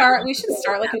should start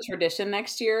like a tradition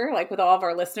next year, with all of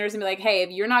our listeners, and be like, hey, if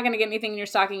you're not going to get anything in your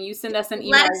stocking, you send us an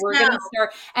email. We're going to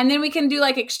start. And then we can do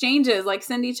exchanges,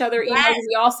 send each other emails, and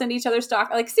we all send each other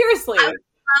stock. Seriously. I would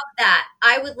love that.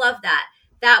 I would love that.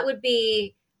 That would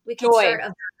be, we can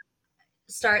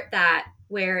start that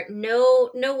where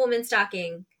no woman's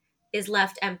stocking is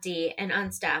left empty and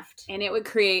unstuffed. And it would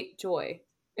create joy.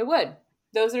 It would.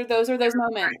 Those are those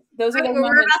moments. Those are the moments.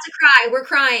 We're about to cry. We're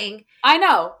crying. I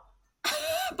know.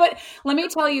 But let me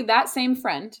tell you, that same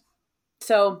friend.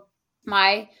 So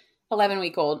my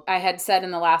 11-week-old, I had said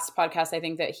in the last podcast, I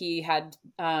think, that he had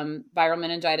viral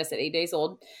meningitis at 8 days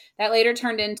old. That later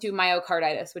turned into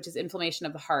myocarditis, which is inflammation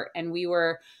of the heart. And we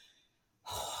were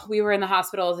in the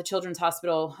hospital, the children's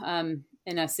hospital,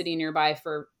 in a city nearby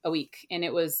for a week, and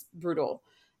it was brutal.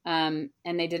 And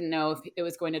they didn't know if it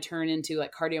was going to turn into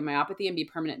cardiomyopathy and be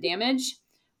permanent damage,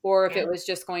 or if it was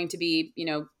just going to be,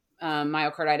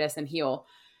 myocarditis and heal.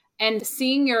 And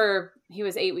seeing he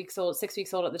was 8 weeks old, 6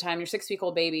 weeks old at the time, your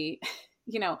 6-week-old baby,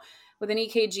 with an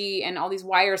EKG and all these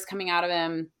wires coming out of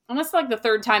him. And that's the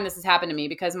third time this has happened to me,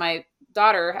 because my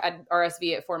daughter had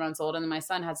RSV at 4 months old, and then my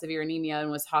son had severe anemia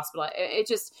and was hospitalized. It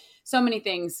just, so many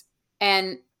things.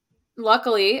 And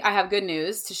luckily, I have good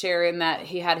news to share in that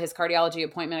he had his cardiology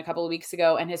appointment a couple of weeks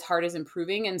ago, and his heart is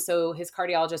improving. And so his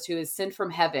cardiologist, who is sent from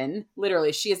heaven,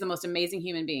 literally, she is the most amazing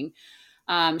human being.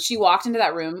 She walked into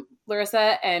that room,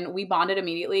 Larissa, and we bonded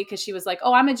immediately, because she was like,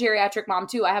 oh, I'm a geriatric mom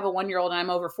too. I have a 1-year-old and I'm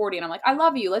over 40. And I'm like, I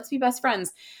love you. Let's be best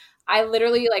friends. I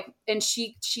literally and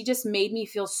she just made me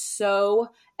feel so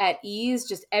at ease,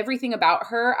 just everything about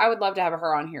her. I would love to have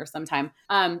her on here sometime.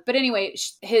 But anyway,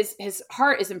 his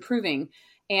heart is improving.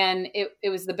 And it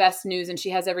was the best news. And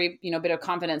she has every, bit of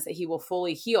confidence that he will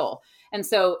fully heal. And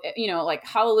so,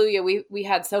 hallelujah, we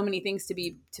had so many things to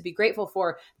be grateful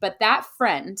for. But that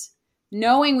friend,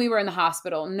 knowing we were in the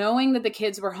hospital, knowing that the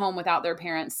kids were home without their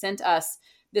parents, sent us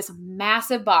this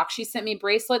massive box. She sent me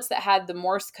bracelets that had the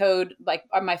Morse code,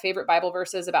 my favorite Bible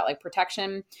verses about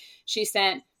protection. She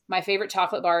sent my favorite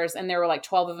chocolate bars, and there were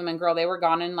 12 of them. And girl, they were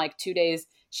gone in 2 days.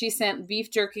 She sent beef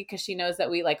jerky, because she knows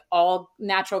that we all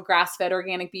natural grass-fed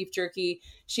organic beef jerky.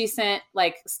 She sent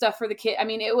stuff for the kid. I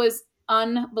mean, it was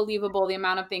unbelievable, the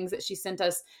amount of things that she sent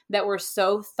us that were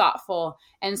so thoughtful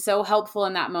and so helpful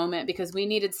in that moment, because we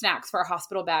needed snacks for our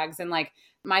hospital bags. And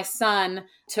my son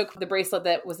took the bracelet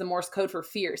that was the Morse code for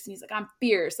fierce. And he's like, I'm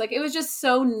fierce. It was just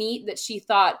so neat that she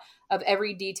thought of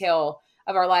every detail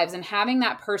of our lives. And having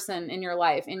that person in your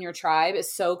life, in your tribe,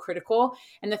 is so critical.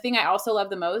 And the thing I also love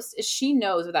the most is she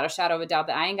knows without a shadow of a doubt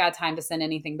that I ain't got time to send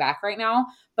anything back right now,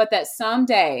 but that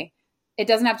someday it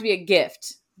doesn't have to be a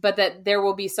gift, but that there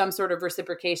will be some sort of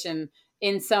reciprocation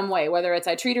in some way, whether it's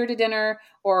I treat her to dinner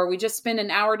or we just spend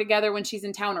an hour together when she's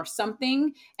in town or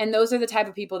something. And those are the type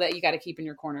of people that you got to keep in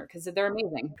your corner because they're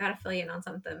amazing. Gotta fill you in on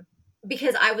something.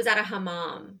 Because I was at a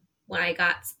hammam when I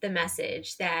got the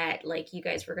message that like you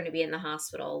guys were going to be in the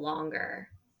hospital longer.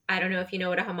 I don't know if you know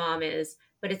what a hammam is,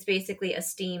 but it's basically a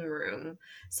steam room.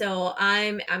 So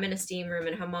I'm in a steam room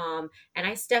in hammam, and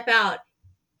I step out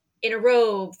in a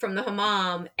robe from the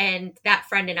hammam, and that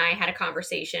friend and I had a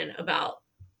conversation about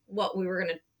what we were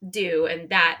going to do, and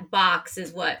that box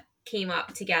is what came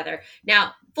up together.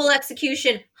 Now, full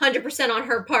execution, 100% on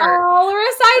her part. Oh,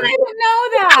 Larissa, I didn't know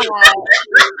that.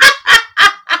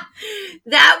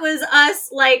 That was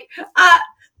us, like,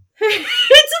 it's a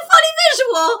funny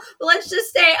visual, but let's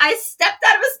just say I stepped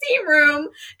out of a steam room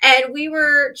and we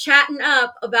were chatting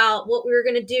up about what we were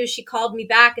going to do. She called me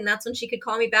back, and that's when she could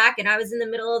call me back, and I was in the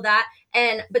middle of that.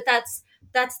 But that's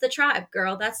the tribe,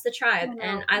 girl. That's the tribe.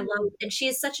 And I love, and she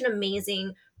is such an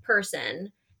amazing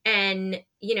person. And,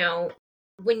 you know,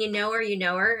 when you know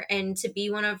her, and to be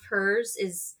one of hers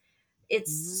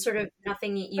it's sort of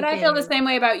nothing you But can. I feel the same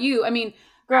way about you. I mean,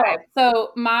 girl,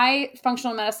 so my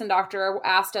functional medicine doctor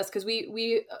asked us, because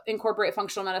we incorporate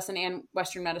functional medicine and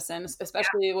Western medicine,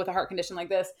 especially with a heart condition like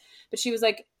this. But she was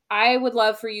like, I would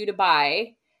love for you to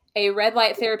buy a red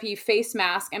light therapy face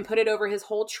mask and put it over his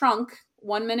whole trunk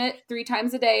 1 minute, 3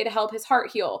 times a day to help his heart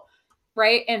heal.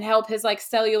 Right. And help his like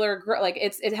cellular, like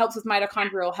it helps with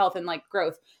mitochondrial health and like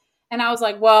growth. And I was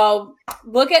like, well,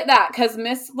 look at that. Because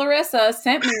Miss Larissa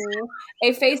sent me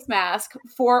a face mask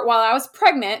for while I was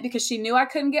pregnant because she knew I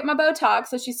couldn't get my Botox.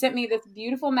 So she sent me this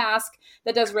beautiful mask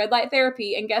that does red light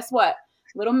therapy. And guess what?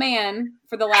 Little man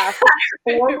for the last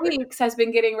 4 weeks has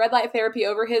been getting red light therapy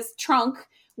over his trunk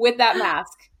with that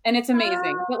mask. And it's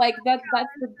amazing. But like that's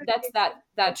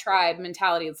that tribe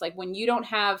mentality. It's like when you don't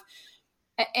have,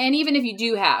 and even if you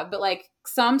do have, but like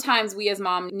sometimes we as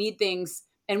moms need things,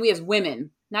 and we as women,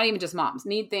 not even just moms,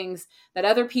 need things that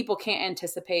other people can't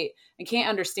anticipate and can't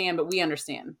understand, but we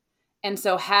understand. And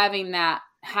so having that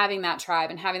tribe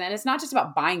and having that, and it's not just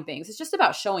about buying things. It's just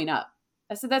about showing up.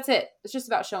 I said, that's it. It's just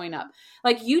about showing up.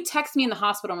 Like you text me in the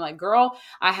hospital. I'm like, girl,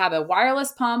 I have a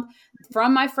wireless pump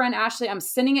from my friend Ashley. I'm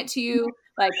sending it to you.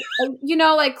 Like, you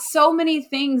know, like so many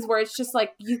things where it's just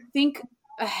like, you think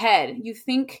ahead, you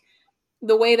think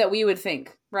the way that we would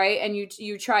think, right? And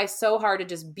you try so hard to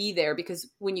just be there, because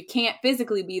when you can't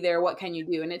physically be there, what can you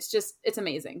do? And it's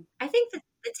amazing. I think that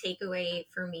the takeaway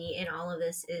for me in all of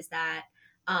this is that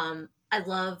I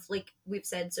love, like we've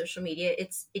said, social media.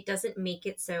 It doesn't make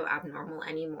it so abnormal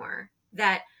anymore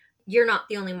that you're not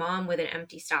the only mom with an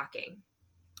empty stocking.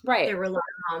 Right. There were a lot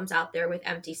of moms out there with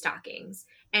empty stockings.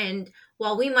 And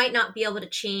while we might not be able to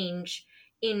change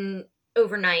in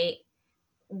overnight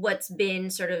what's been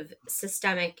sort of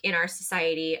systemic in our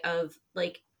society of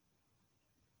like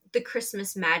the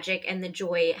Christmas magic and the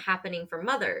joy happening for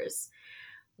mothers,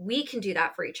 we can do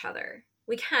that for each other.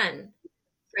 We can,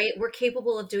 right? We're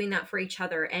capable of doing that for each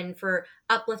other and for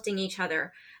uplifting each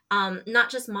other. Not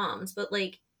just moms, but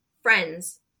like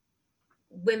friends,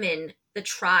 women, the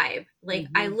tribe. Like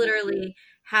I literally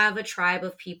have a tribe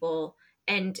of people,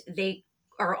 and they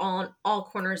are on all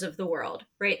corners of the world,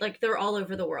 right? Like they're all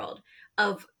over the world,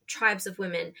 of tribes of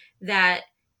women, that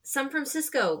San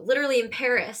Francisco, literally in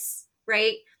Paris,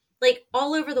 right? Like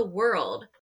all over the world,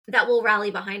 that will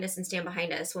rally behind us and stand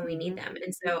behind us when we need them.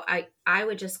 And so I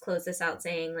would just close this out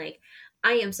saying, like,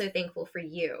 I am so thankful for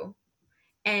you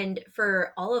and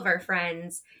for all of our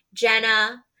friends,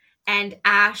 Jenna and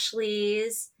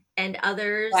Ashley's and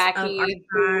others Jackie. of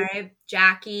our tribe,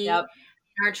 Jackie, Yep.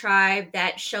 our tribe,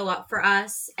 that show up for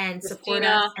us and support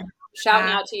Christina, us. And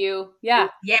shouting out to you. Yeah.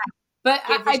 Yeah. But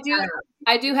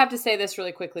I do have to say this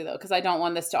really quickly though, because I don't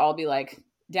want this to all be like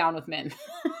down with men.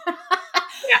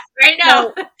 Yeah, right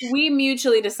now. So we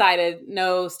mutually decided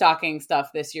no stocking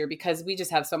stuff this year because we just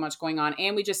have so much going on,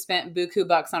 and we just spent buku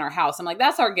bucks on our house. I'm like,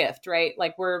 that's our gift, right?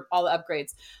 Like we're all the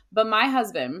upgrades. But my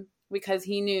husband, because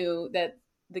he knew that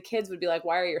the kids would be like,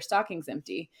 why are your stockings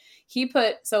empty?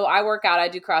 So I work out, I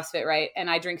do CrossFit, right?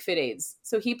 And I drink Fit Aids.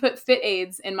 So he put Fit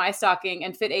Aids in my stocking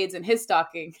and Fit Aids in his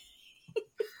stocking.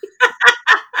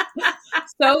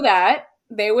 So that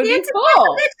they would be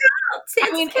full.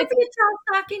 I mean, it's a child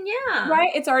stocking, yeah. Right?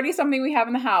 It's already something we have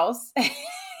in the house.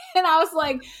 And I was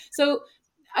like, so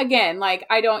again, like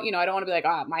I don't want to be like,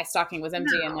 oh, my stocking was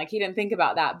empty. No. And like he didn't think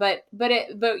about that. But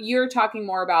you're talking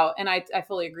more about, and I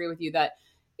fully agree with you that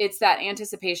it's that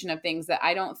anticipation of things that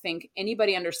I don't think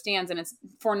anybody understands. And it's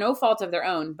for no fault of their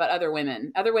own, but other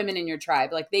women in your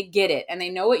tribe, like they get it and they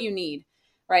know what you need,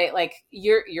 right? Like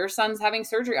your son's having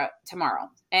surgery tomorrow.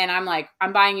 And I'm like,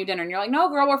 I'm buying you dinner. And you're like, no,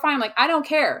 girl, we're fine. I'm like, I don't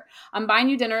care. I'm buying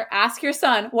you dinner. Ask your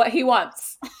son what he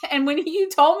wants. And when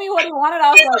you told me what he wanted, I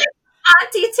was like,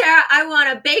 Auntie Tara, I want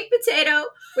a baked potato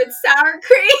with sour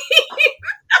cream.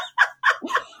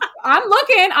 I'm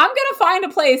looking. I'm going to find a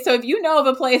place. So if you know of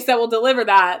a place that will deliver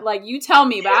that, like you tell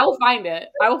me, but I will find it.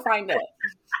 I will find it.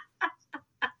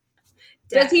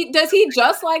 Does he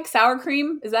just like sour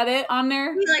cream? Is that it on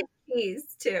there? He likes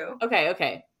cheese too.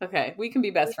 Okay. We can be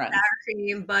best friends. Sour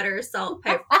cream, butter, salt,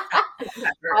 pepper.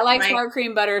 I like sour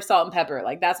cream, butter, salt, and pepper.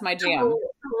 Like that's my jam. Whole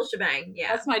shebang.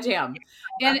 Yeah. That's my jam.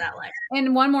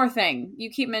 And one more thing. You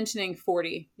keep mentioning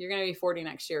 40. You're going to be 40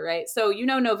 next year, right? So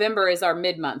November is our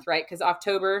mid-month, right? Because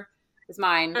October is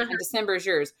mine and December is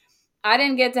yours. I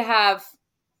didn't get to have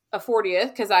a 40th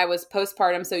because I was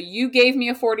postpartum. So you gave me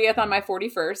a 40th on my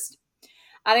 41st.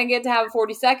 I didn't get to have a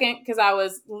 42nd because I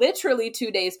was literally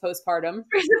 2 days postpartum.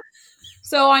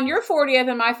 So on your 40th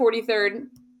and my 43rd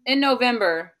in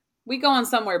November, we going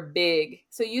somewhere big.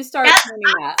 So you start planning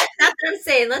that. That's what I'm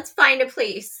saying. Let's find a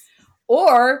place.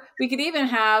 Or we could even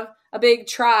have a big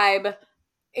tribe,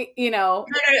 No,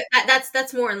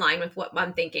 that's more in line with what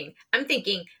I'm thinking. I'm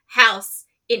thinking house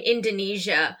in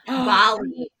Indonesia,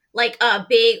 Bali, like a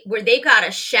big, where they got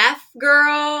a chef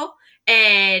girl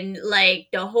and like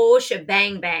the whole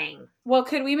shebang bang. Well,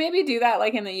 could we maybe do that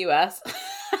like in the U.S.?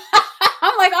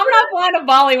 I'm like, I'm not flying to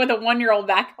Bali with a 1-year-old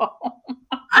back home.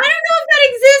 I don't know if that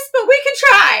exists, but we can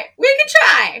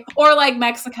try. Or like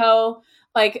Mexico,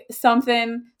 like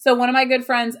something. So one of my good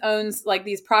friends owns like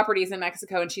these properties in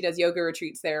Mexico and she does yoga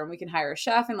retreats there and we can hire a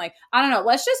chef and like, I don't know,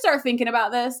 let's just start thinking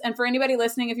about this. And for anybody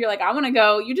listening, if you're like, I want to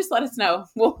go, you just let us know.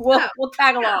 We'll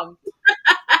tag along.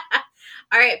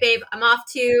 All right, babe, I'm off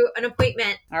to an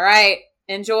appointment. All right.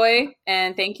 Enjoy.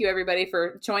 And thank you everybody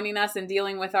for joining us and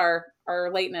dealing with our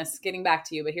lateness getting back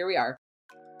to you. But here we are.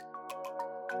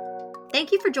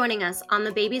 Thank you for joining us on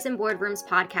the Babies in Boardrooms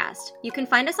podcast. You can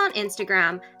find us on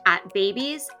Instagram at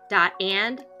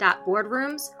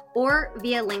babies.and.boardrooms or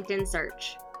via LinkedIn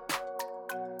search.